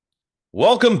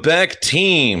Welcome back,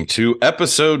 team, to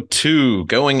episode 2,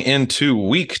 going into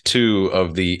week 2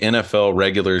 of the NFL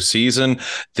regular season.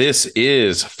 This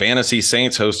is Fantasy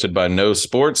Saints, hosted by No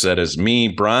Sports. That is me,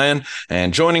 Brian,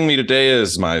 and joining me today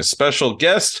is my special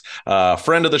guest,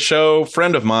 friend of the show,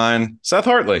 friend of mine, Seth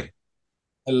Hartley.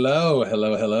 Hello.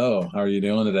 How are you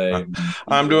doing today?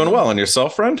 I'm doing well, and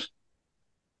yourself, friend?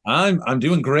 I'm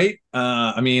doing great.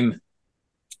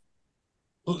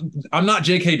 I'm not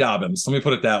J.K. Dobbins. Let me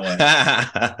put it that way.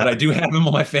 But I do have him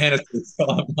on my fantasy, so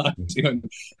I'm not doing.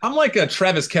 I'm like a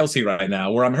Travis Kelce right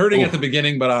now, where I'm hurting at the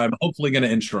beginning, but I'm hopefully going to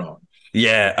end strong.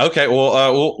 Yeah. Okay.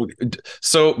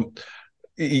 So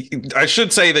I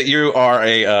should say that you are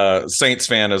a Saints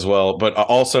fan as well, but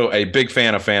also a big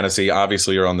fan of fantasy.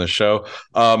 Obviously, you're on this show.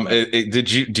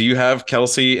 Do you have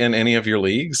Kelsey in any of your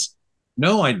leagues?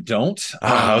 No, I don't.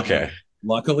 Okay.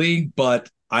 Luckily, but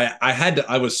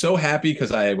I was so happy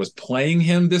because I was playing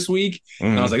him this week,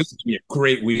 and I was like, this is gonna be a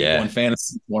great week on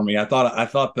fantasy for me. I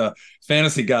thought the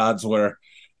fantasy gods were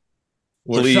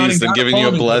pleased and giving you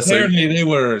a blessing. Apparently, they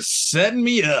were setting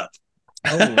me up.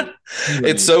 Oh,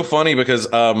 it's so funny because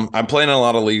I'm playing in a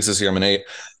lot of leagues this year. I'm in 8,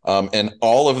 and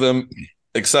all of them,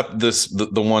 except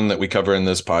the one that we cover in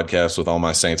this podcast with all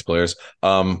my Saints players.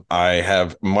 I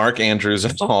have Mark Andrews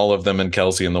in all of them, and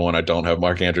Kelsey in the one I don't have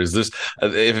Mark Andrews.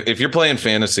 If you're playing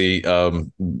fantasy,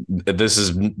 this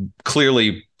is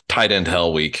clearly tight end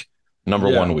hell week, number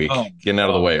 1 week, getting out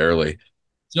of the way early.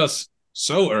 Just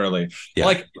so early. Yeah.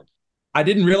 Like, I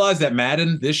didn't realize that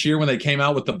Madden this year, when they came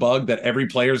out with the bug that every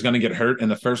player is going to get hurt in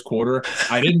the first quarter,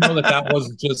 I didn't know that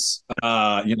was just,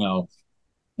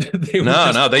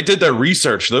 they did their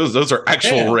research. Those are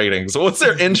actual ratings. What's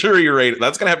their injury rate?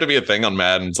 That's going to have to be a thing on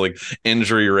Madden. It's like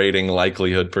injury rating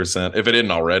likelihood percent, if it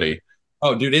isn't already.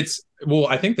 Oh, dude,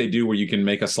 I think they do where you can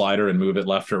make a slider and move it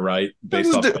left or right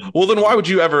based off. Well, then why would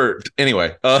you ever?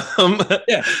 Anyway,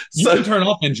 yeah, you can turn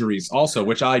off injuries also,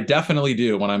 which I definitely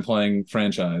do when I'm playing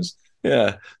franchise.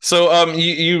 Yeah. So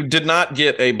you did not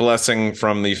get a blessing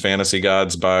from the fantasy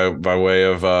gods by way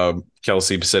of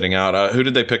Kelsey sitting out. Who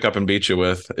did they pick up and beat you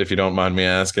with, if you don't mind me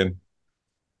asking?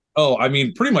 Oh, I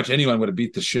mean, pretty much anyone would have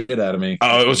beat the shit out of me.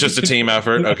 Oh, it was just a team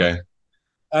effort. Okay.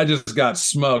 I just got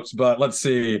smoked, but let's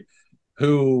see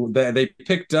who they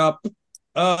picked up.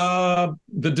 The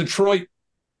Detroit.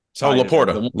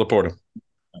 Laporta.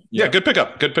 Yeah, good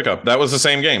pickup. That was the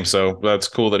same game, so that's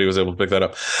cool that he was able to pick that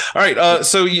up. All right,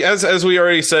 so as we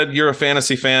already said, you're a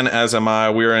fantasy fan, as am I.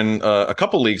 We're in a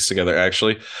couple leagues together,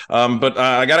 actually. But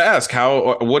I got to ask,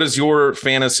 what is your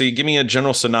fantasy? Give me a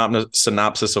general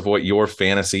synopsis of what your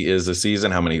fantasy is this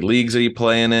season. How many leagues are you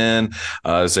playing in?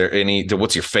 Is there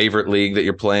what's your favorite league that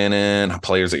you're playing in?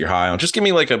 Players that you're high on? Just give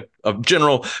me like a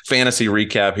general fantasy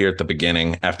recap here at the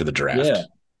beginning after the draft.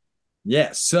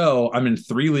 Yeah, so I'm in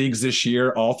 3 leagues this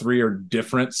year. All 3 are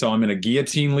different. So I'm in a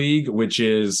guillotine league, which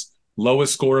is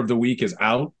lowest score of the week is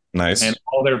out. Nice. And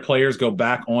all their players go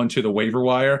back onto the waiver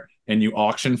wire and you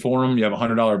auction for them. You have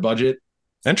 $100 budget.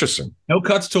 Interesting. No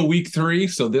cuts till week 3.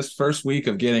 So this first week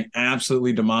of getting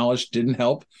absolutely demolished didn't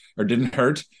help or didn't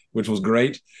hurt, which was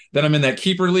great. Then I'm in that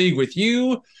keeper league with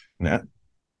you. Yeah.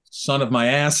 Son of my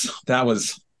ass. That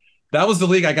was the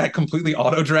league I got completely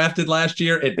auto drafted last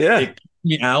year. It kicked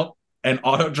me out and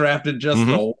auto drafted just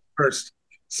the worst.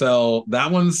 So that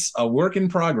one's a work in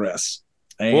progress.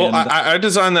 And well, I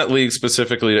designed that league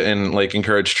specifically to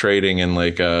encourage trading and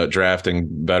drafting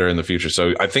better in the future.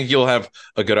 So I think you'll have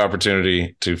a good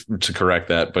opportunity to correct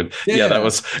that. But yeah, that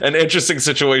was an interesting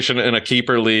situation in a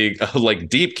keeper league, like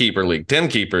deep keeper league, 10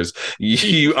 keepers.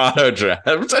 You auto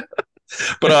draft.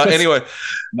 But anyway,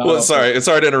 sorry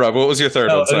to interrupt. What was your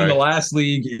third one? Sorry. And the last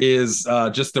league is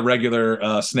just the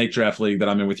regular snake draft league that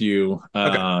I'm in with you,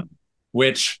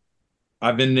 which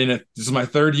I've been in it. This is my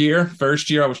 3rd year. First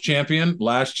year I was champion.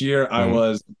 Last year I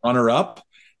was runner up,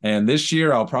 and this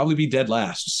year I'll probably be dead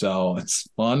last. So it's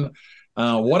fun.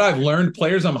 What I've learned,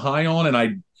 players I'm high on,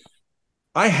 and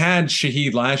I had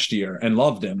Shaheed last year and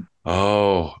loved him.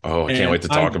 I can't wait to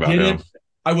talk about him.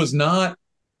 I was not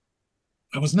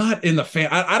in the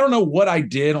I don't know what I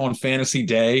did on fantasy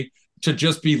day to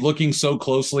just be looking so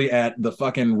closely at the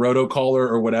fucking rotocaller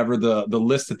or whatever the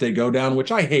list that they go down,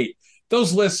 which I hate.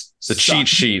 Those lists, the cheat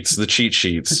sheets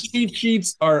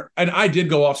are, and I did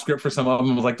go off script for some of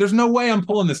them. I was like, there's no way I'm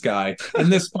pulling this guy in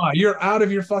this spot. You're out of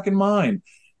your fucking mind.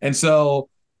 And so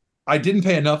I didn't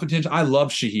pay enough attention. I love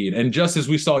Shaheed. And just as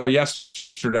we saw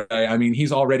yesterday, I mean,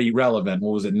 he's already relevant.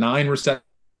 What was it? 9 receptions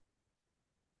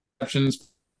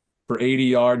for 80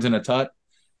 yards and a tut.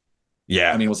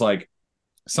 Yeah. I mean, it was like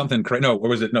something crazy. No, what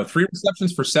was it? No, 3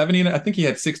 receptions for 70. And I think he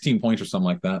had 16 points or something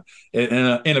like that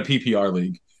in a PPR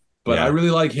league. But I really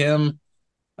like him.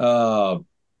 Uh,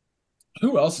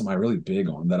 who else am I really big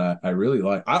on that I really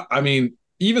like? I mean,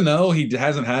 even though he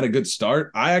hasn't had a good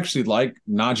start, I actually like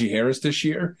Najee Harris this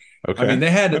year. I mean, Okay. they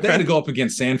had to go up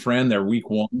against San Fran their week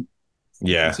one.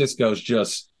 Yeah. Francisco's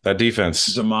just That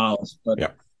defense. demolished, but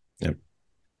Yep. Yep.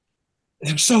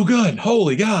 they're so good.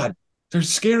 Holy God, they're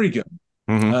scary good.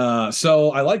 Mm-hmm.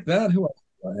 So I like that. Who else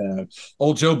do I have?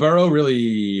 Old Joe Burrow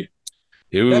really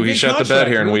Ooh, that he big shot the bed contract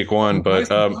here in really week one, buys but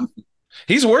some confidence.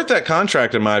 he's worth that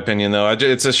contract in my opinion, though.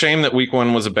 It's a shame that week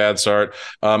one was a bad start.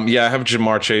 Yeah, I have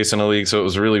Jamar Chase in a league, so it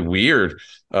was really weird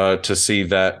to see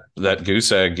that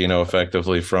goose egg,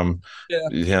 effectively from Yeah,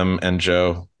 him and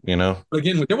Joe. but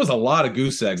again, there was a lot of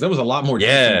goose eggs. There was a lot more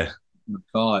defense Yeah. than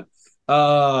I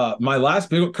thought. My last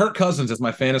big Kirk Cousins is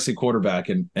my fantasy quarterback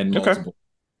and Okay. multiple.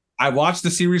 I watched the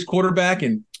series quarterback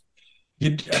and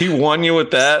you, He won you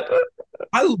with that.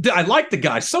 I like the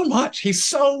guy so much. He's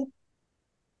so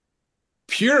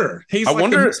pure. He's I like the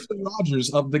wonder. Mr. Rogers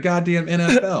of the goddamn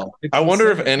NFL. It's I wonder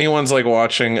if insane. anyone's like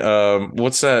watching.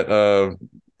 What's that?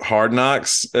 Hard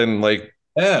Knocks and like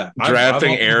Yeah, I've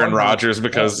drafting also Aaron hard knocks. Rodgers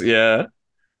because yeah.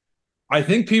 I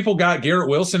think people got Garrett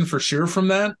Wilson for sure from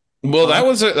that. Well,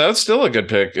 that's still a good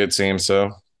pick. It seems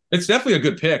so. It's definitely a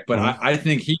good pick, but Mhm. I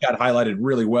think he got highlighted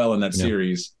really well in that Yeah.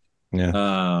 series.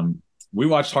 Yeah. We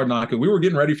watched Hard Knock. We were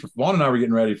getting ready for Vaughn and I were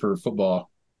getting ready for football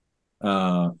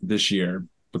this year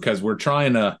because we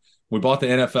bought the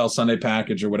NFL Sunday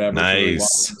package or whatever.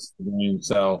 Nice. For the game.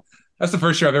 So that's the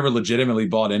first year I've ever legitimately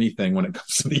bought anything when it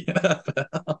comes to the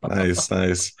NFL.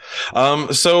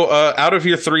 Nice. So out of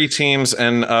your three teams,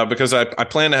 and because I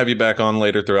plan to have you back on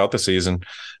later throughout the season,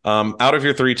 out of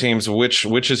your three teams,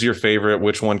 which is your favorite?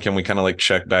 Which one can we kind of like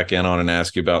check back in on and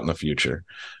ask you about in the future?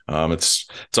 It's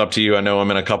up to you. I know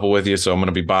I'm in a couple with you, so I'm going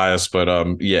to be biased, but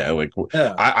yeah, like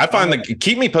Yeah. I find that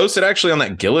keep me posted actually on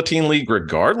that guillotine league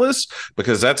regardless,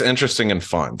 because that's interesting and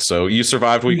fun. So you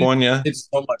survived week one, yeah? It's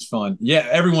so much fun. Yeah,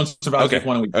 everyone survives Okay. week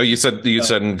one. Oh, you said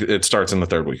it starts in the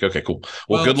third week. Okay, cool.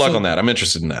 Well, Well, good luck so on that. I'm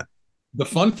interested in that. the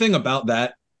fun thing about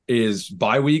that is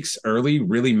bye weeks early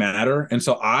really matter. And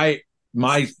so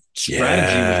my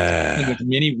strategy was Yeah. as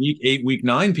many week 8, week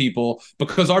 9 people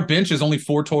because our bench is only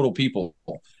 4 total people.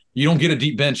 You don't get a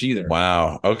deep bench either.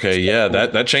 Wow. Okay. Yeah.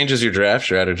 That changes your draft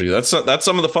strategy. That's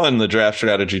some of the fun, the draft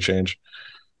strategy change.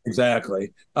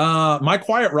 Exactly. My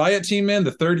Quiet Riot team, man,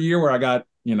 the third year where I got,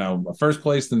 first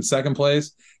place then second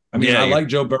place. I mean, Yeah, I like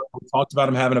Joe Burrow. We talked about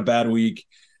him having a bad week.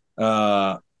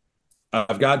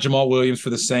 I've got Jamal Williams for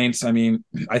the Saints. I mean,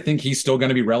 I think he's still going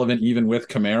to be relevant even with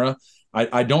Kamara.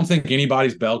 I don't think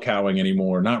anybody's bell cowing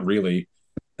anymore. Not really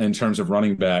in terms of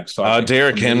running back. So I think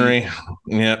Derrick Henry.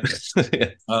 Yeah.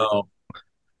 Oh,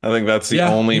 I think that's the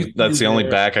only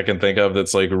back I can think of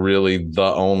that's like really the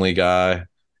only guy.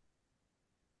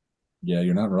 yeah,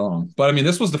 you're not wrong. But I mean,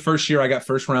 this was the first year I got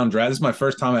first round draft. This is my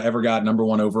first time I ever got number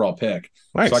 1 overall pick.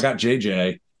 Nice. So I got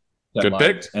JJ. Good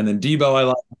pick. And then Debo, I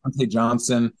like Deontay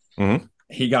Johnson. Mm-hmm.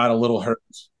 He got a little hurt.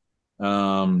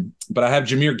 But I have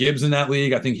Jahmyr Gibbs in that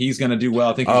league. I think he's going to do well.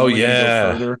 I think he's Oh going to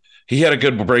yeah, go further. he had a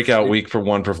good breakout week for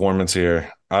one performance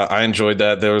here. I enjoyed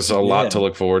that. There was a lot to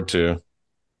look forward to.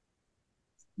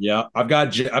 Yeah, I've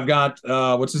got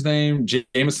what's his name,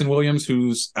 Jameson Williams,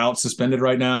 who's out suspended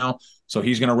right now. So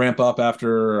he's going to ramp up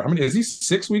after how many? Is he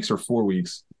 6 weeks or 4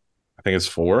 weeks? I think it's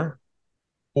 4.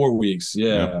 4 weeks.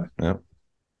 Yeah. Yeah.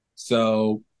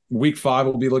 So week 5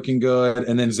 will be looking good,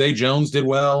 and then Zay Jones did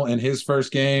well in his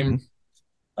first game.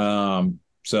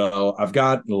 So I've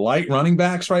got light running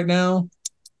backs right now,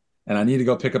 and I need to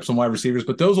go pick up some wide receivers,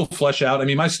 but those will flesh out. I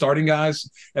mean, my starting guys,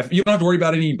 if you don't have to worry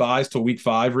about any buys till week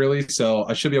 5, really. So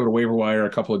I should be able to waiver wire a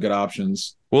couple of good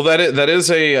options. Well, that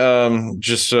is a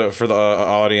just for the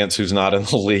audience who's not in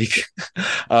the league.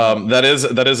 That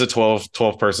is a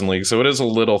 12 person league, so it is a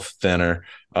little thinner.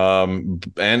 And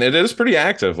it is pretty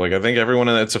active. Like I think everyone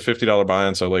it's a $50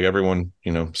 buy-in, so like everyone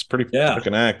is pretty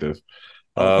fucking active.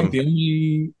 I think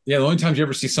the only times you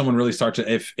ever see someone really start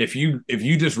to if you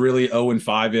just really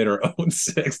 0-5 it or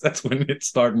 0-6, that's when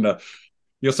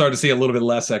you'll start to see a little bit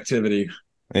less activity.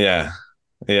 Yeah.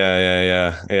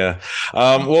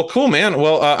 Well, cool, man.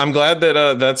 Well, I'm glad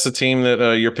that that's the team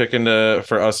that you're picking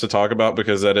for us to talk about,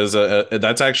 because that is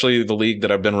that's actually the league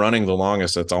that I've been running the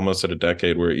longest. That's almost at a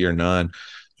decade. We're at year 9.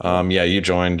 Yeah, you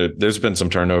joined. There's been some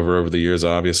turnover over the years,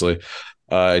 obviously,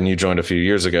 and you joined a few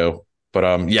years ago.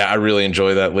 But yeah, I really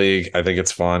enjoy that league. I think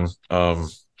it's fun.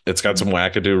 It's got some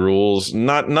wackadoo rules.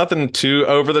 Nothing too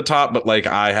over the top, but like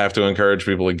I have to encourage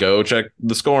people to go check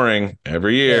the scoring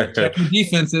every year. Yeah, check your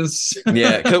defenses.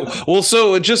 Yeah. Cool. Well,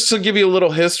 so just to give you a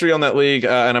little history on that league,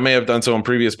 and I may have done so on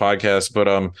previous podcasts,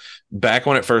 but back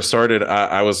when it first started,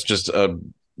 I was just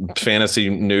fantasy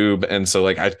noob, and so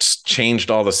like I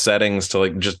changed all the settings to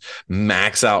like just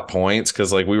max out points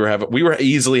because like we were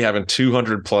easily having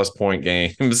 200 plus point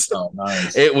games. Oh,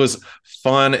 nice. It was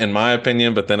fun in my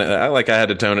opinion, but then I had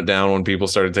to tone it down when people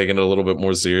started taking it a little bit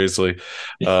more seriously,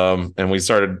 and we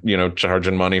started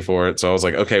charging money for it. So I was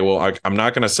like, okay, well I'm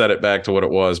not going to set it back to what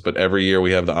it was, but every year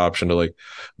we have the option to like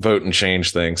vote and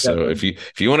change things. So if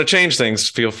you want to change things,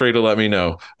 feel free to let me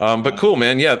know. But cool,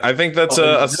 man. Yeah, I think that's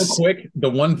real quick. The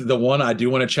one I do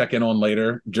want to check in on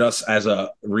later, just as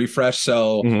a refresh.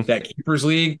 So that Keepers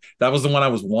League, that was the one I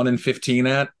was 1-15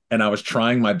 at, and I was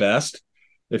trying my best.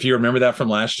 If you remember that from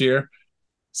last year.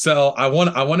 So I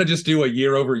want to just do a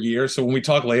year over year. So when we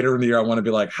talk later in the year, I want to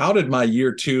be like, how did my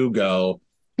year 2 go?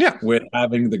 Yeah, with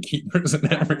having the keepers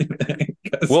and everything.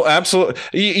 Well, absolutely.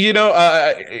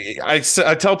 I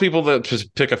tell people that to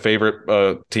pick a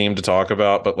favorite team to talk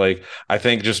about, but like I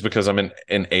think just because I'm in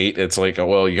 8, it's like, oh,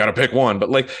 well, you got to pick one.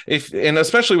 But like and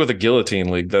especially with a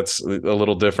guillotine league, that's a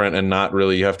little different, and not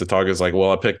really. You have to talk as like,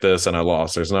 well, I picked this and I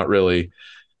lost. There's not really.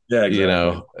 Yeah,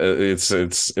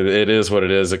 exactly. It is what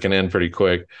it is. It can end pretty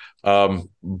quick.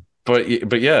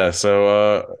 But yeah,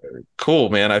 so cool,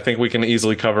 man. I think we can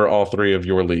easily cover all 3 of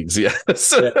your leagues.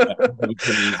 Yes.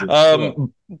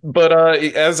 But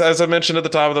as I mentioned at the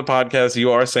top of the podcast,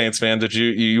 you are a Saints fan. Did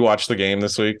you watch the game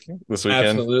this weekend?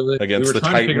 Absolutely. Against the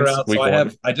Titans. To figure out,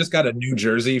 so I just got a new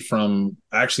jersey from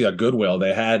actually a Goodwill.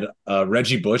 They had a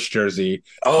Reggie Bush jersey.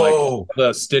 Oh, like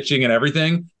the stitching and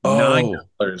everything.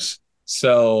 $9.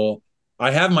 So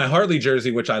I have my Hartley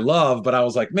jersey, which I love, but I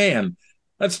was like, man,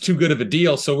 that's too good of a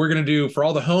deal. So we're going to do, for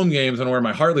all the home games, I'm going to wear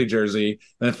my Hartley jersey.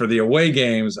 And then for the away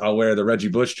games, I'll wear the Reggie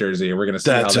Bush jersey. And we're going to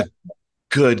see that's a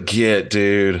good get,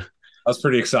 dude. I was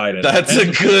pretty excited. That's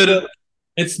a good...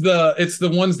 It's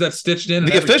the ones that stitched in.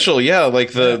 The official, yeah,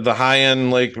 like the high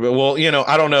end, like, well,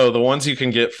 I don't know. The ones you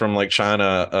can get from like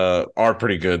China are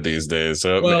pretty good these days.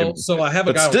 So, so I have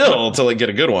a guy. But still, to like get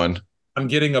a good one. I'm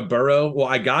getting a Burrow. Well,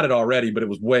 I got it already, but it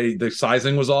was the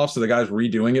sizing was off. So the guy's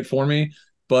redoing it for me.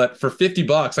 But for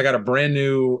 $50, I got a brand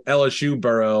new LSU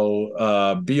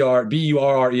Burrow, Burreaux.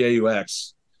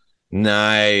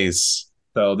 Nice.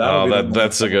 So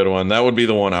that's a good one. That would be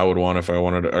the one I would want if I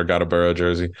wanted or got a Burrow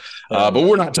jersey. But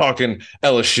we're not talking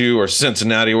LSU or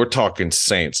Cincinnati. We're talking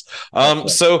Saints.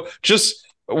 So just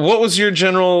what was your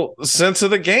general sense of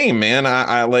the game, man?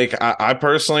 I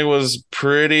personally was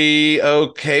pretty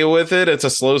okay with it. It's a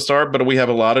slow start, but we have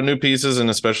a lot of new pieces and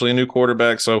especially a new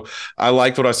quarterback. So I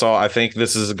liked what I saw. I think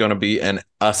this is going to be an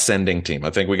ascending team. I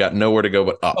think we got nowhere to go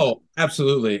but up. Oh,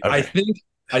 absolutely. Okay.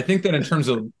 I think that in terms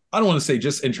of, I don't want to say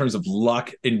just in terms of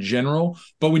luck in general,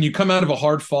 but when you come out of a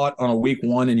hard fought on a week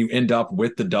 1 and you end up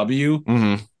with the W,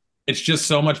 it's just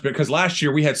so much, because last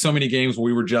year we had so many games where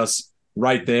we were just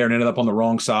right there and ended up on the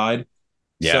wrong side.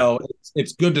 Yeah. So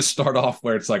it's good to start off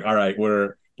where it's like, all right,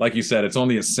 we're, like you said, it's on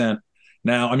the ascent.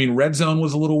 Now, I mean, red zone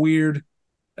was a little weird.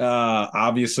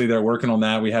 Obviously they're working on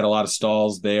that. We had a lot of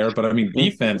stalls there, but I mean,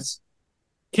 defense,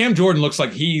 Cam Jordan looks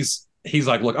like he's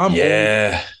like, look, I'm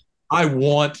old. I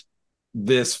want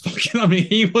this fucking, I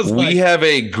mean, we have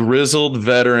a grizzled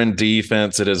veteran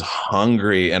defense that is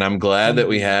hungry, and I'm glad that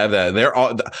we have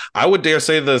that. I would dare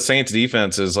say the Saints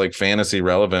defense is like fantasy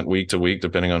relevant week to week,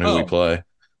 depending on who we play.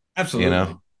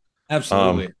 Absolutely.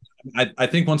 Absolutely. I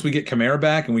think once we get Kamara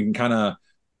back and we can kind of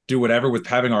do whatever with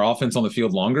having our offense on the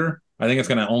field longer, I think it's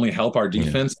going to only help our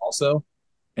defense also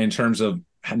in terms of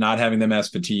not having them as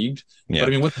fatigued. But I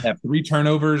mean, what they have, 3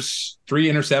 turnovers, 3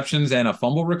 interceptions, and a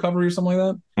fumble recovery or something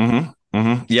like that.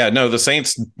 Yeah, no, the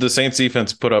Saints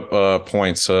defense put up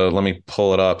points. Let me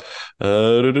pull it up.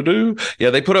 Yeah,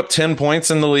 they put up 10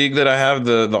 points in the league that I have,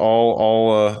 the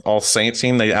all Saints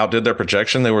team. They outdid their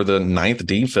projection. They were the 9th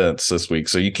defense this week.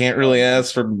 So you can't really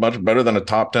ask for much better than a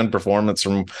top 10 performance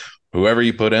from whoever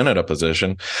you put in at a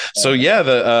position. So yeah,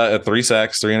 the 3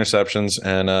 sacks, 3 interceptions,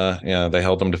 and they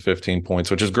held them to 15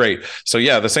 points, which is great. So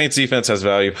yeah, the Saints defense has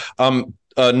value.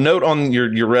 Note on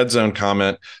your red zone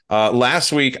comment.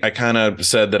 Last week, I kind of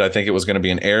said that I think it was going to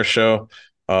be an air show.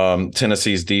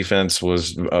 Tennessee's defense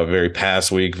was a very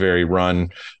pass weak, very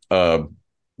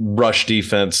rush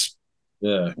defense.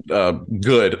 Yeah.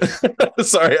 Good.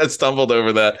 Sorry, I stumbled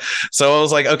over that. So I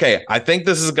was like, okay, I think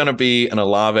this is going to be an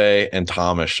Olave and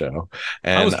Thomas show.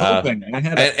 And I was hoping. I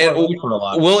had for a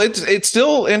lot. Well, it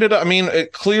still ended up. I mean,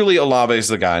 clearly Olave's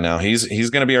the guy now. He's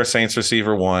going to be our Saints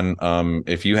receiver 1.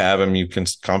 If you have him, you can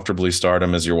comfortably start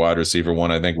him as your wide receiver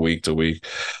 1. I think week to week.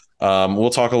 We'll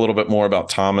talk a little bit more about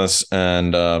Thomas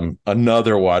and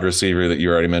another wide receiver that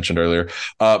you already mentioned earlier.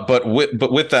 But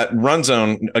with that run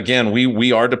zone, again,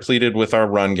 we are depleted with our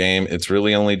run game. It's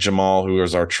really only Jamal who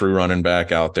is our true running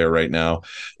back out there right now.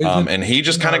 And he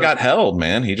just kind of got held,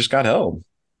 man. He just got held.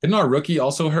 Isn't our rookie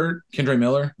also hurt, Kendre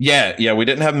Miller? Yeah. We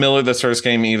didn't have Miller this first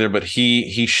game either, but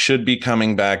he should be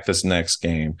coming back this next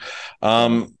game.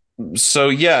 So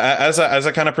yeah, as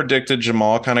I kind of predicted,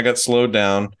 Jamal kind of got slowed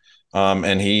down.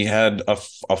 And he had a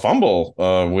fumble,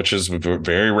 which is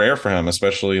very rare for him,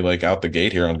 especially like out the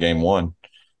gate here on game one.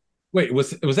 Wait,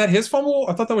 was that his fumble?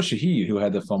 I thought that was Shaheed who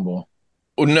had the fumble.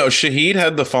 Oh, no, Shaheed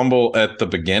had the fumble at the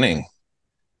beginning.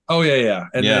 Oh, yeah.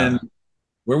 And then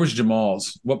where was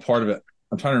Jamal's? What part of it?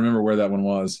 I'm trying to remember where that one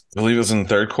was. I believe it was in the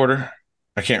third quarter.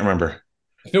 I can't remember.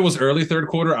 If it was early third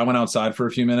quarter, I went outside for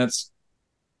a few minutes.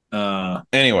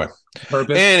 Anyway.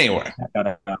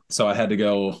 So I had to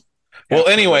go. Well,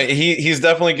 anyway, he's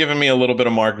definitely giving me a little bit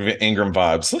of Mark Ingram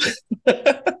vibes.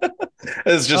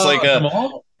 It's just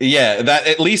that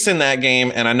at least in that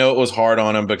game, and I know it was hard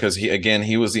on him because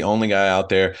he was the only guy out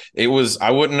there.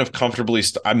 I wouldn't have comfortably.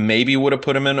 I maybe would have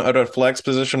put him in at a flex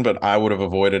position, but I would have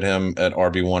avoided him at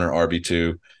RB1 or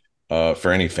RB2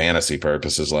 for any fantasy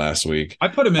purposes last week. I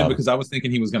put him in because I was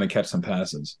thinking he was going to catch some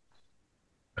passes.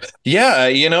 Yeah,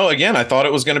 again, I thought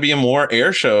it was going to be a more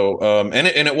air show, and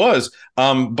it was.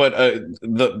 But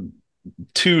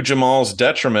to Jamal's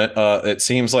detriment, it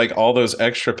seems like all those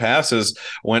extra passes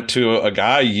went to a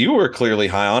guy you were clearly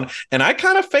high on, and I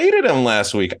kind of faded him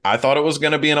last week. I thought it was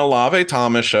going to be an Olave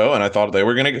Thomas show, and I thought they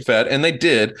were going to get fed, and they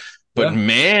did. But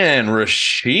man,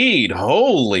 Rashid,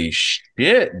 holy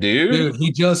shit, dude!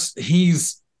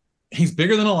 He's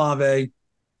bigger than Olave.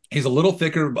 He's a little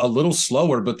thicker, a little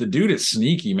slower, but the dude is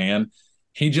sneaky, man.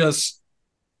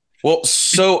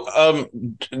 So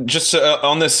just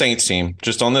on this Saints team.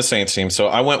 So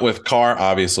I went with Carr,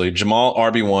 obviously, Jamal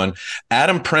RB1,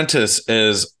 Adam Prentice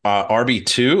is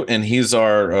RB2, and he's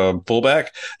our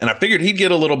fullback. And I figured he'd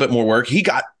get a little bit more work. He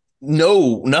got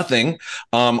nothing.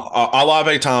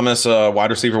 Olave Thomas,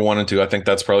 wide receiver 1 and 2. I think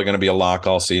that's probably going to be a lock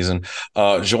all season.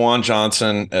 Juwan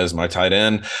Johnson as my tight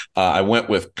end. I went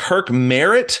with Kirk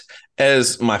Merritt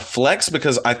as my flex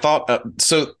because I thought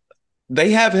so they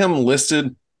have him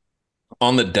listed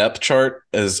on the depth chart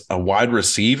as a wide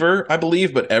receiver, I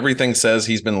believe, but everything says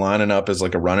he's been lining up as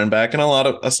like a running back and a lot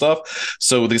of stuff.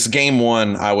 So this game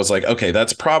one, I was like, okay,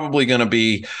 that's probably going to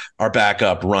be our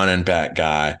backup running back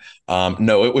guy.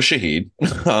 No, it was Shaheed.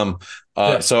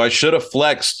 So I should have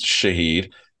flexed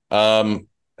Shaheed.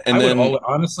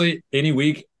 Honestly, any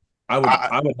week, I would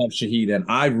have Shaheed, and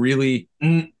I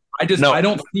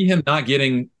don't see him not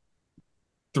getting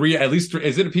at least three.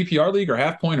 Is it a PPR league or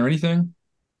half point or anything?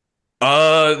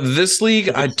 This league,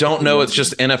 I don't know. It's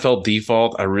just NFL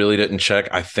default. I really didn't check.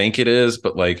 I think it is,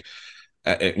 but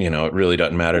it really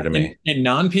doesn't matter to me. In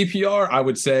non-PPR, I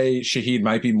would say Shaheed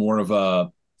might be more of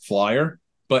a flyer,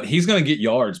 but he's going to get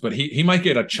yards, but he might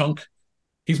get a chunk.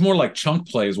 He's more like chunk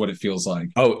play is what it feels like.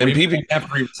 Oh, and people have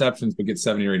 3 receptions but get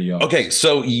 70 or 80 yards. Okay,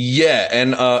 so yeah,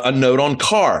 and a note on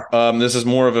Carr. This is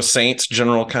more of a Saints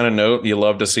general kind of note. You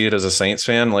love to see it as a Saints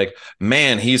fan. Like,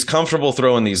 man, he's comfortable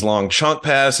throwing these long chunk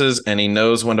passes, and he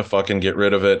knows when to fucking get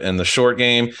rid of it. In the short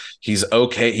game, he's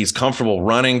okay. He's comfortable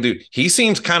running, dude. He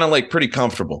seems kind of like pretty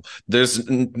comfortable. There's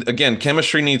again,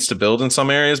 chemistry needs to build in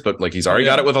some areas, but like he's already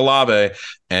got it with Olave,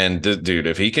 and dude,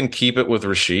 if he can keep it with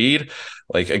Rashid.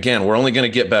 Like, again, we're only going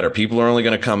to get better. People are only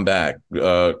going to come back.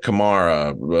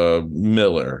 Kamara,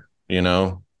 Miller,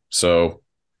 So,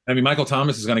 I mean, Michael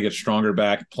Thomas is going to get stronger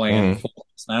back playing full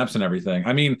snaps and everything.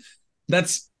 I mean,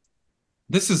 this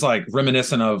is like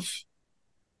reminiscent of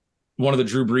one of the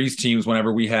Drew Brees teams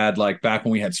whenever we had back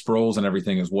when we had Sproles and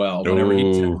everything as well. Whenever he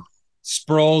had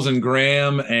Sproles and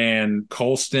Graham and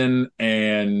Colston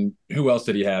and who else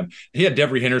did he have? He had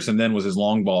Devery Henderson then was his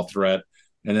long ball threat.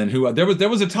 And then there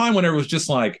was a time when it was just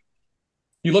like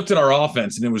you looked at our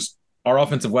offense and it was our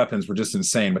offensive weapons were just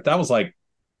insane. But that was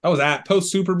at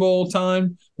post Super Bowl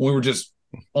time when we were just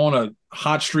on a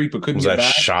hot streak but couldn't get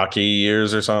back. Shockey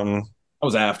years or something? That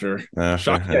was after.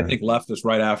 Shockey, I think, left us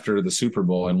right after the Super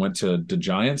Bowl and went to the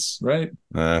Giants, right?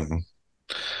 My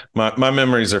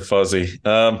memories are fuzzy.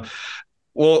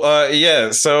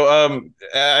 So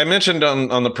I mentioned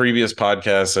on the previous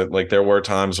podcast that there were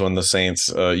times when the Saints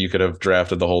you could have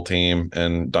drafted the whole team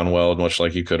and done well, much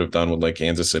like you could have done with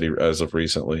Kansas City as of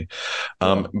recently.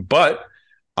 But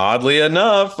oddly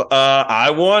enough,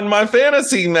 I won my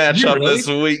fantasy matchup this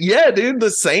week. Yeah, dude,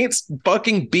 the Saints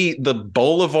fucking beat the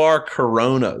Bolivar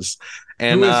Coronas.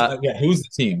 And who's the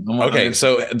team?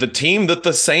 So the team that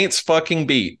the Saints fucking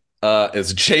beat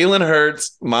It's Jalen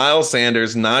Hurts, Miles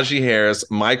Sanders, Najee Harris,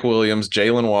 Mike Williams,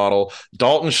 Jalen Waddle,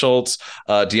 Dalton Schultz,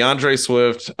 DeAndre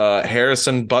Swift,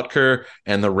 Harrison Butker,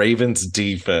 and the Ravens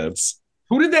defense.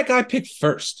 Who did that guy pick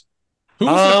first? Who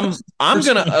was I'm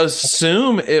gonna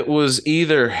assume it was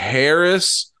either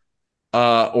Harris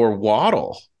or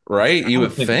Waddle, right? You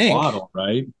would think. Waddle,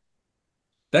 right?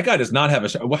 That guy does not have a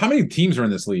shot. Well, how many teams are in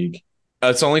this league?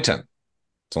 It's only 10.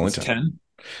 It's only 10.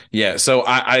 Yeah. So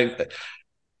I'm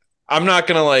not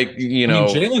gonna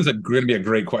Jalen's going to be a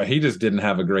great question. He just didn't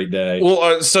have a great day.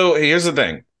 Well, so here's the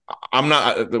thing.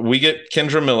 We get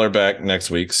Kendra Miller back next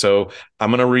week, so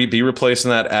I'm gonna be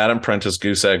replacing that Adam Prentice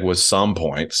goose egg with some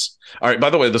points. All right. By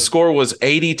the way, the score was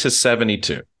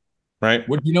 80-72. Right.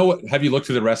 What have you looked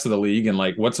to the rest of the league and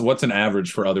what's an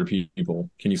average for other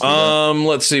people? Can you see that?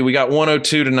 Let's see. We got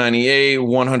 102-98,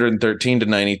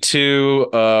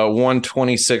 113-92,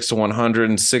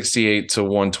 126-100,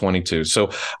 168-122. So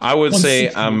I would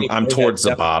say I'm towards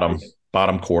the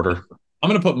bottom quarter. I'm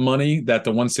gonna put money that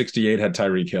the 168 had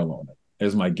Tyreek Hill on it,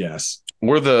 is my guess.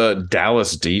 We're the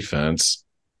Dallas defense.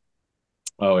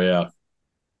 Oh yeah.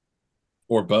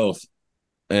 Or both.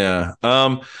 Yeah.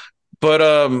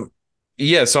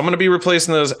 Yeah, so I'm going to be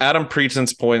replacing those Adam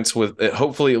Pretense points with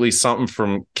hopefully at least something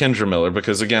from Kendra Miller,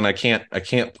 because again, I can't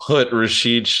put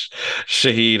Rashid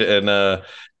Shaheed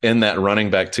in that running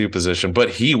back 2 position,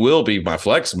 but he will be my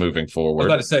flex moving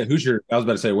forward. I was about to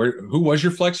say who was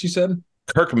your flex? You said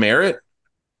Kirk Merritt.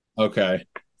 Okay.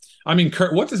 I mean,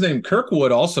 what's his name?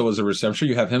 Kirkwood also was a receiver. I'm sure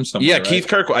you have him somewhere. Yeah, right? Keith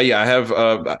Kirkwood. Yeah, I have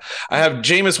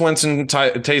Jameis Winston,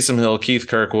 Taysom Hill, Keith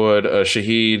Kirkwood,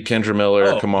 Shaheed, Kendra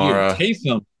Miller, Kamara.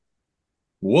 Taysom.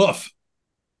 Woof.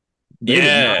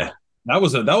 Yeah. That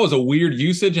was a weird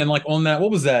usage. And on that, what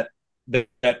was that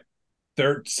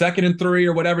third, 2nd and 3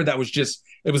 or whatever? That was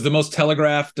it was the most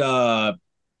telegraphed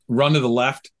run to the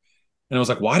left. And I was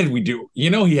like, why did we do?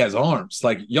 He has arms.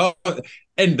 Y'all,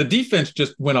 and the defense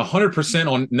just went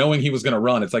 100% on knowing he was going to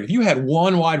run. It's like if you had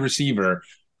one wide receiver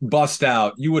bust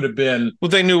out, you would have been. Well,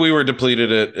 they knew we were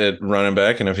depleted at running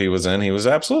back, and if he was in, he was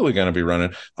absolutely going to be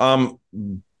running.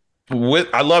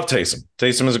 I love Taysom.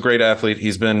 Taysom is a great athlete.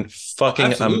 He's been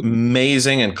fucking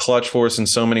amazing and clutch for us in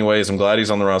so many ways. I'm glad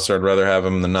he's on the roster. I'd rather have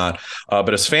him than not.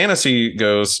 But as fantasy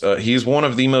goes, he's one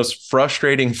of the most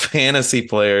frustrating fantasy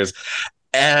players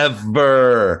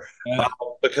ever. Yeah.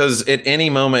 Because at any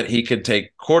moment he could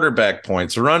take quarterback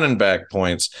points, running back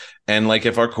points. And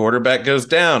if our quarterback goes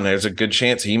down, there's a good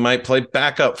chance he might play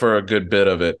backup for a good bit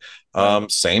of it.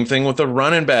 Same thing with the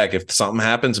running back. If something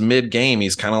happens mid-game,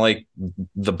 he's kind of like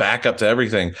the backup to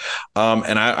everything.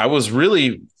 And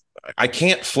I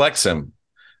can't flex him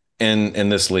in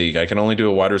this league. I can only do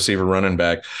a wide receiver running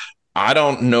back. I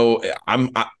don't know.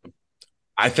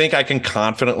 I think I can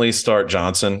confidently start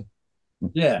Johnson.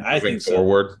 Yeah, I think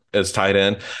forward as tight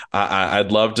end.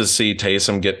 I'd love to see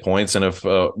Taysom get points, and if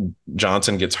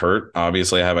Johnson gets hurt,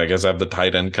 obviously I guess I have the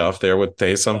tight end cuff there with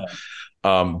Taysom.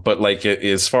 Yeah. But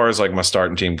as far as my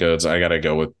starting team goes, I gotta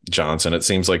go with Johnson. It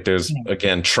seems like there's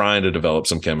again trying to develop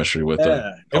some chemistry with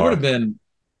them. It would have been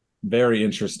very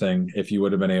interesting if you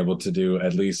would have been able to do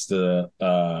at least the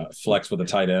flex with a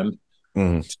tight end to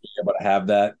be able to have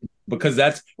that. Because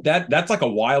that's like a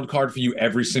wild card for you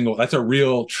every single. That's a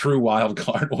real true wild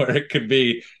card where it could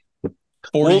be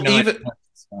 49.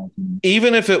 Well,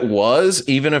 even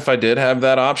if I did have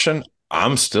that option,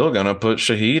 I'm still gonna put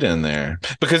Shaheed in there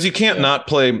because you can't not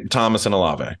play Thomas and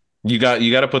Olave. You got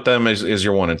to put them as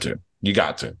your 1 and 2. You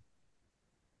got to.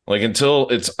 Until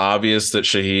it's obvious that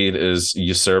Shaheed is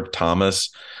usurped Thomas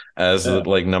as the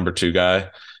number 2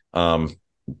 guy. I'm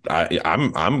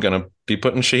gonna be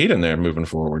putting Shaheed in there moving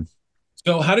forward.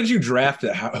 So how did you draft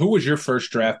it? Who was your first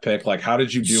draft pick? How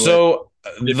did you do it? So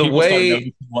the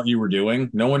way what you were doing,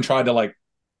 no one tried to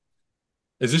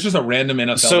is this just a random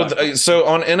NFL? So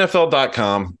on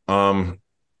NFL.com,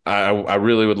 I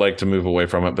really would like to move away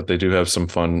from it, but they do have some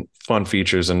fun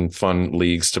features and fun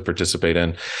leagues to participate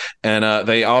in. And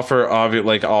they offer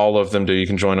all of them do. You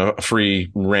can join a free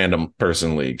random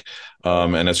person league.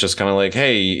 And it's just kind of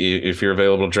hey, if you're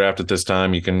available to draft at this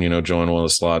time, you can, join one of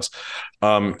the slots.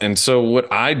 And so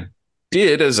what I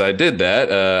did is I did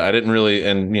that. I didn't really,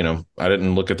 and, I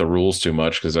didn't look at the rules too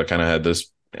much because I kind of had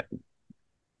this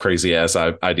crazy ass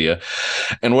idea.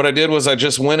 And what I did was I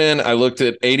just went in, I looked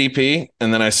at ADP,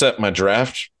 and then I set my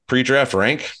pre-draft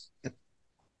rank.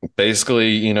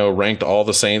 Basically, ranked all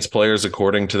the Saints players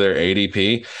according to their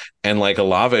ADP. And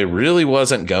Olave really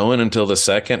wasn't going until the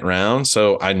 2nd round.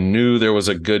 So I knew there was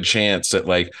a good chance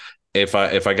that if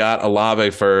I got Olave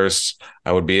first,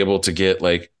 I would be able to get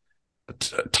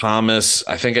Thomas.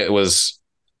 I think it was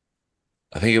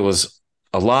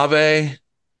Olave,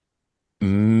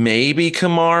 maybe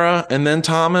Kamara and then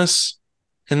Thomas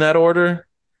in that order.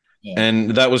 Yeah.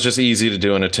 And that was just easy to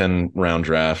do in a 10-round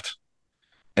draft.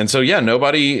 And so, yeah,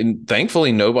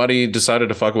 thankfully, nobody decided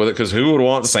to fuck with it, because who would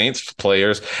want Saints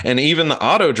players? And even the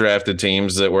auto drafted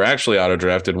teams that were actually auto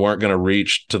drafted weren't going to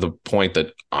reach to the point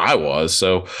that I was.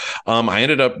 So I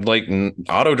ended up like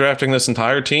auto drafting this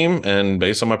entire team. And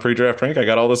based on my pre-draft rank, I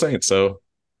got all the Saints. So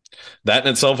that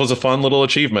in itself was a fun little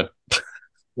achievement.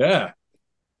 Yeah.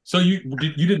 So you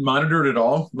didn't monitor it at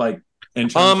all? Like, in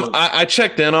terms of I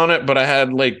checked in on it, but I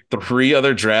had like 3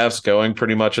 other drafts going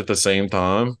pretty much at the same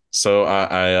time. So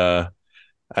I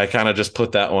kind of just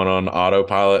put that one on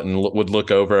autopilot and would look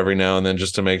over every now and then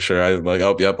just to make sure I like,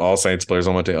 oh, yep, all Saints players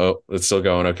on my team. Oh, it's still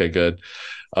going. Okay, good.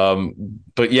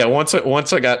 But yeah, once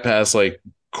I got past like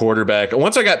quarterback,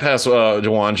 once I got past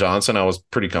Juwan Johnson, I was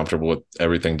pretty comfortable with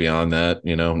everything beyond that.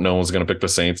 You know, no one's going to pick the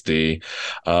Saints D.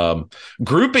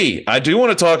 Groupie, I do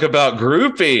want to talk about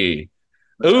Groupie.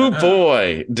 Oh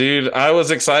boy, dude, I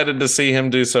was excited to see him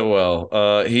do so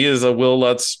well. He is a Will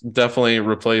Lutz definitely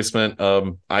replacement.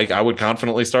 I would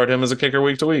confidently start him as a kicker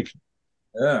week to week.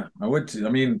 Yeah, I would too. I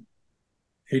mean,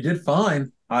 he did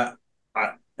fine.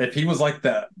 If he was like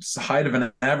the height of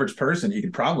an average person, he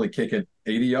could probably kick it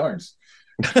 80 yards.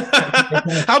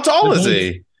 How tall is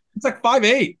he? He's like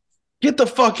 5'8". Get the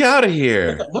fuck out of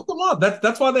here. Look him up.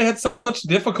 That's why they had such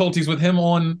difficulties with him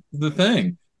on the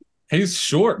thing. He's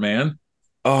short, man.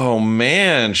 Oh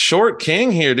man, short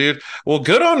king here, dude. Well,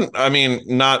 good on. I mean,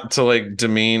 not to like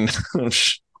demean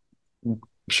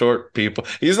short people.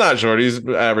 He's not short. He's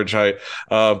average height.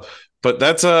 But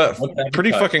that's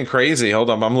pretty fucking crazy. Hold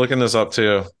on, I'm looking this up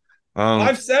too.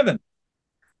 5'7".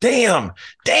 Damn.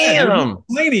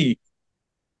 Tiny.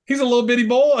 He's a little bitty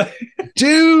boy.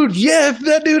 Dude, yeah, if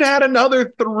that dude had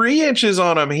another 3 inches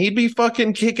on him, he'd be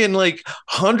fucking kicking like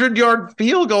 100-yard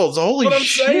field goals. Holy what I'm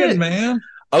shit, saying, man.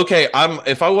 Okay,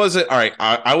 if I wasn't all right,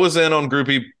 I was in on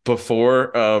Groupie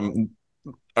before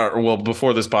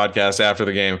before this podcast after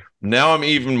the game. Now I'm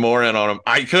even more in on him.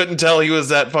 I couldn't tell he was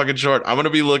that fucking short. I'm gonna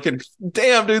be looking.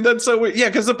 Damn, dude, that's so weird. Yeah,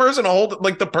 because the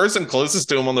person closest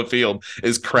to him on the field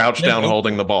is crouched down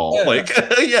holding the ball. Yeah. Like,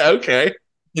 yeah, okay.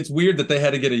 It's weird that they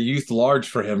had to get a youth large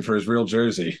for him for his real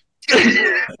jersey.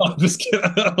 I'm just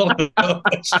kidding.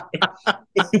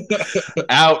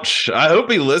 Ouch. I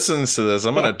hope he listens to this.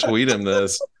 I'm gonna tweet him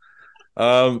this.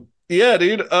 Yeah,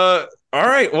 dude. All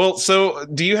right. Well, so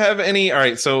do you have any? All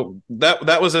right. So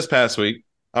that was this past week.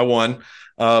 I won.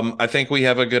 I think we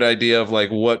have a good idea of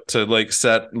like what to like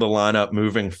set the lineup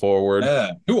moving forward.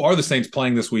 Yeah. Who are the Saints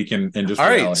playing this week? And just all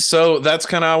right. So that's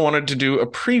kind of I wanted to do a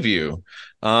preview.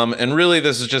 And really,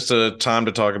 this is just a time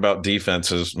to talk about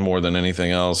defenses more than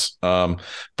anything else.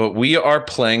 But we are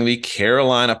playing the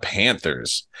Carolina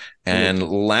Panthers. And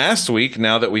last week,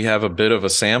 now that we have a bit of a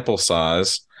sample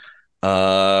size,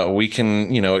 we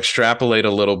can, extrapolate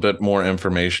a little bit more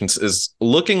information. Is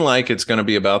looking like it's going to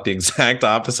be about the exact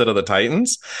opposite of the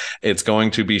Titans. It's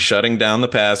going to be shutting down the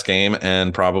pass game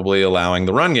and probably allowing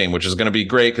the run game, which is going to be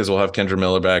great because we'll have Kendra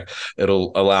Miller back.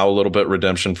 It'll allow a little bit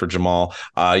redemption for Jamal.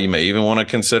 You may even want to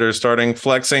consider starting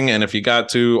flexing. And if you got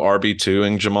to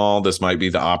RB2ing Jamal, this might be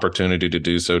the opportunity to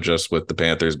do so just with the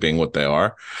Panthers being what they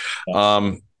are.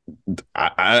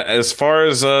 As far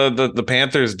as the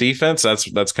Panthers defense,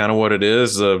 that's kind of what it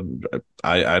is.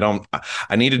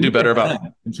 I need to do better about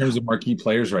in terms of marquee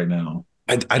players right now.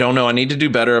 I don't know. I need to do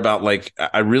better about like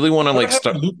I really want to like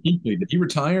start. Did he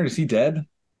retire? Is he dead?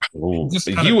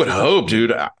 You would hope,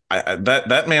 dude.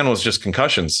 That man was just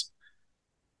concussions.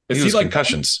 He was like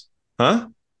concussions, huh?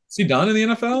 Is he done in the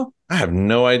NFL? I have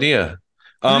no idea.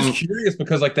 I'm just curious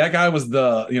because like that guy was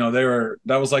that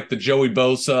was like the Joey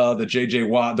Bosa, the JJ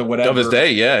Watt, the whatever of his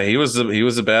day. Yeah, he was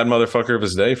a bad motherfucker of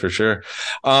his day for sure.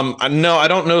 I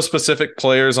don't know specific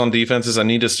players on defenses. I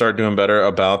need to start doing better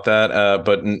about that.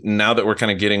 But now that we're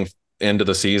kind of getting into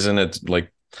the season, it's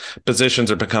like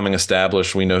positions are becoming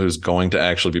established. We know who's going to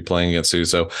actually be playing against who.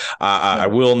 So I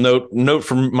will note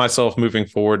for myself moving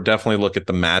forward, definitely look at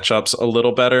the matchups a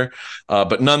little better.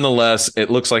 But nonetheless, it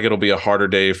looks like it'll be a harder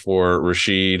day for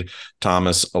Rashid,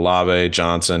 Thomas, Olave,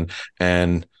 Johnson,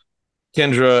 and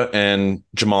Kendra and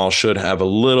Jamal should have a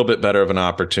little bit better of an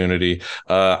opportunity.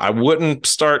 I wouldn't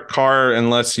start Carr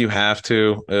unless you have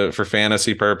to for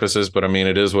fantasy purposes, but I mean,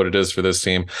 it is what it is for this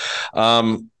team.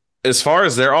 As far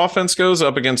as their offense goes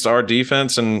up against our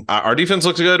defense, and our defense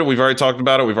looks good. We've already talked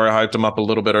about it. We've already hyped them up a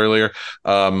little bit earlier.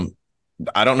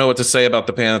 I don't know what to say about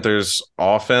the Panthers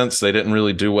offense. They didn't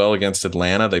really do well against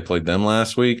Atlanta. They played them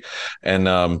last week. And,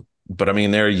 but I mean,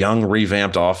 they're a young,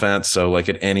 revamped offense. So like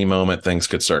at any moment, things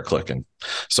could start clicking.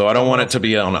 So I don't want it to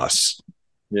be on us.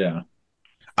 Yeah.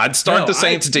 I'd start the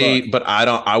Saints D, but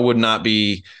I would not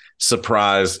be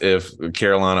surprised if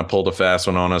Carolina pulled a fast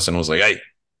one on us and was like, hey.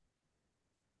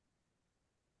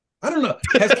 I don't know.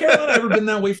 Has Carolina ever been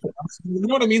that way for us? You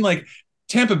know what I mean? Like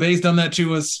Tampa Bay's done that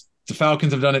to us. The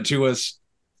Falcons have done it to us.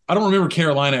 I don't remember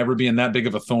Carolina ever being that big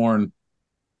of a thorn.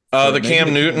 The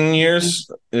Cam Newton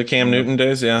years, the Cam Newton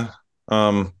days, yeah.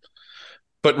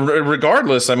 But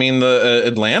regardless, I mean, the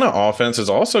Atlanta offense is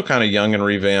also kind of young and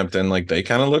revamped, and like they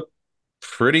kind of look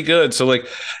pretty good. So like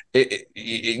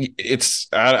it's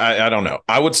I don't know.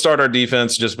 I would start our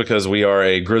defense just because we are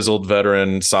a grizzled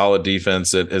veteran, solid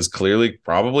defense that is clearly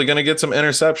probably going to get some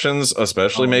interceptions,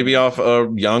 especially maybe off a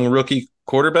young rookie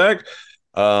quarterback.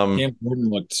 Cam Newton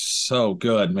looked so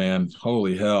good, man.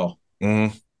 Holy hell.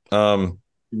 Mm-hmm.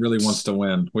 He really wants to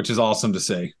win, which is awesome to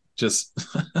see. Just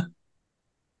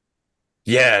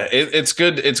yeah, it's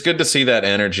good. It's good to see that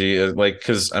energy. Like,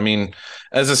 because I mean,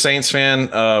 as a Saints fan,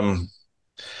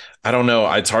 I don't know.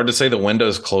 It's hard to say the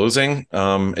window's closing.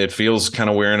 It feels kind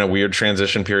of we're in a weird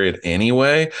transition period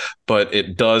anyway, but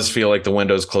it does feel like the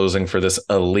window's closing for this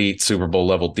elite Super Bowl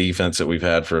level defense that we've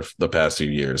had for the past few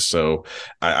years. So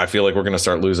I feel like we're going to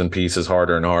start losing pieces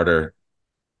harder and harder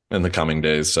in the coming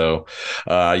days. So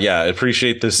yeah, I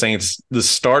appreciate the Saints, the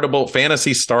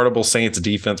fantasy startable Saints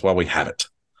defense while we have it.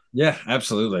 Yeah,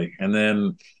 absolutely. And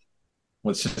then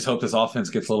let's just hope this offense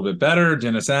gets a little bit better.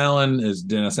 Dennis Allen is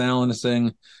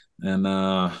thing,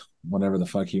 and whatever the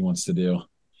fuck he wants to do.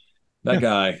 That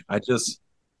guy,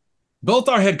 both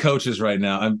our head coaches right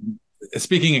now. I'm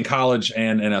speaking in college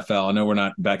and NFL. I know we're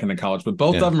not back into college, but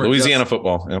both of them are Louisiana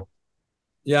football.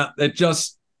 Yeah,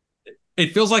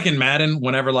 it feels like in Madden,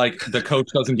 whenever like the coach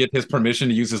doesn't get his permission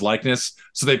to use his likeness,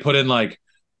 so they put in like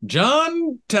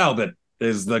John Talbot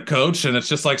is the coach, and it's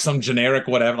just like some generic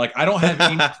whatever. Like I don't have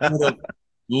any sort of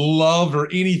love or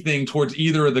anything towards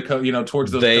either of the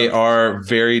towards those. They coaches. Are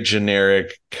very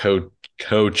generic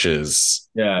coaches.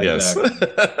 Yeah. Yes. Exactly.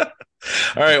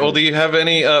 All right. Well, do you have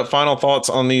any final thoughts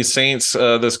on these Saints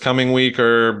this coming week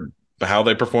or how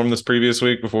they performed this previous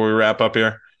week before we wrap up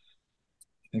here?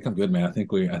 I think I'm good, man. I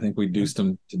think we deuced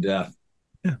them to death.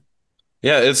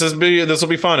 Yeah, this will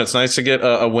be fun. It's nice to get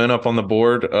a win up on the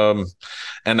board.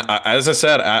 And as I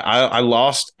said, I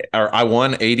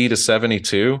won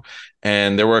 80-72,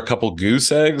 and there were a couple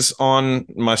goose eggs on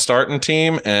my starting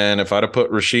team. And if I'd have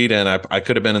put Rashid in, I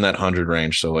could have been in that 100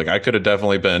 range. So like I could have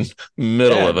definitely been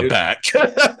middle of the pack.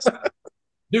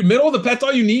 Dude, middle of the pack,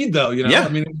 all you need, though. Yeah. I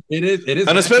mean, it is,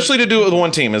 and especially to do it with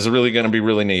one team is really going to be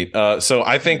really neat. So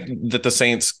I think that the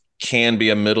Saints can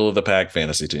be a middle of the pack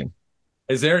fantasy team.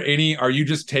 Are you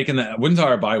just taking when's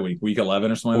our bye week? Week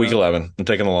 11 or something? Week 11. I'm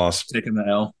taking the loss. Taking the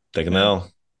L. Taking the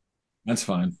L. That's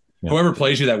fine. Yeah. Whoever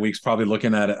plays you that week's probably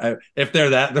looking at it. If they're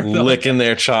licking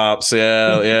their chops.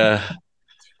 Yeah.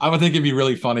 I would think it'd be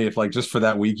really funny if like just for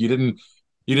that week you didn't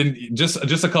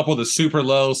just a couple of the super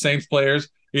low Saints players,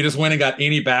 you just went and got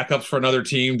any backups for another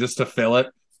team just to fill it.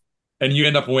 And you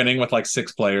end up winning with like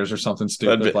 6 players or something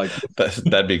stupid.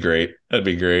 That'd be great. That'd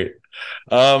be great.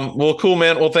 Well, cool,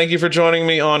 man. Well, thank you for joining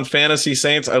me on Fantasy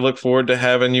Saints. I look forward to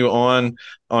having you on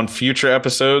future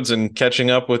episodes and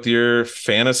catching up with your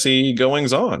fantasy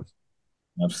goings on.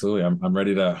 Absolutely. I'm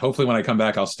ready to, hopefully when I come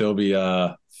back, I'll still be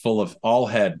full of all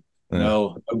head. Yeah.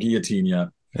 No guillotine yet.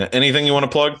 Anything you want to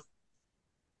plug?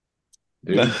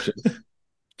 Dude,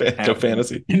 Banjo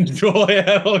fantasy. Enjoy it.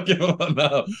 I don't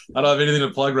have anything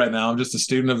to plug right now. I'm just a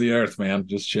student of the earth, man.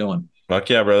 Just chilling. Fuck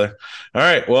yeah, brother. All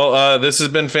right. Well, this has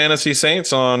been Fantasy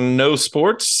Saints on No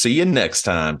Sports. See you next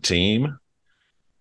time, team.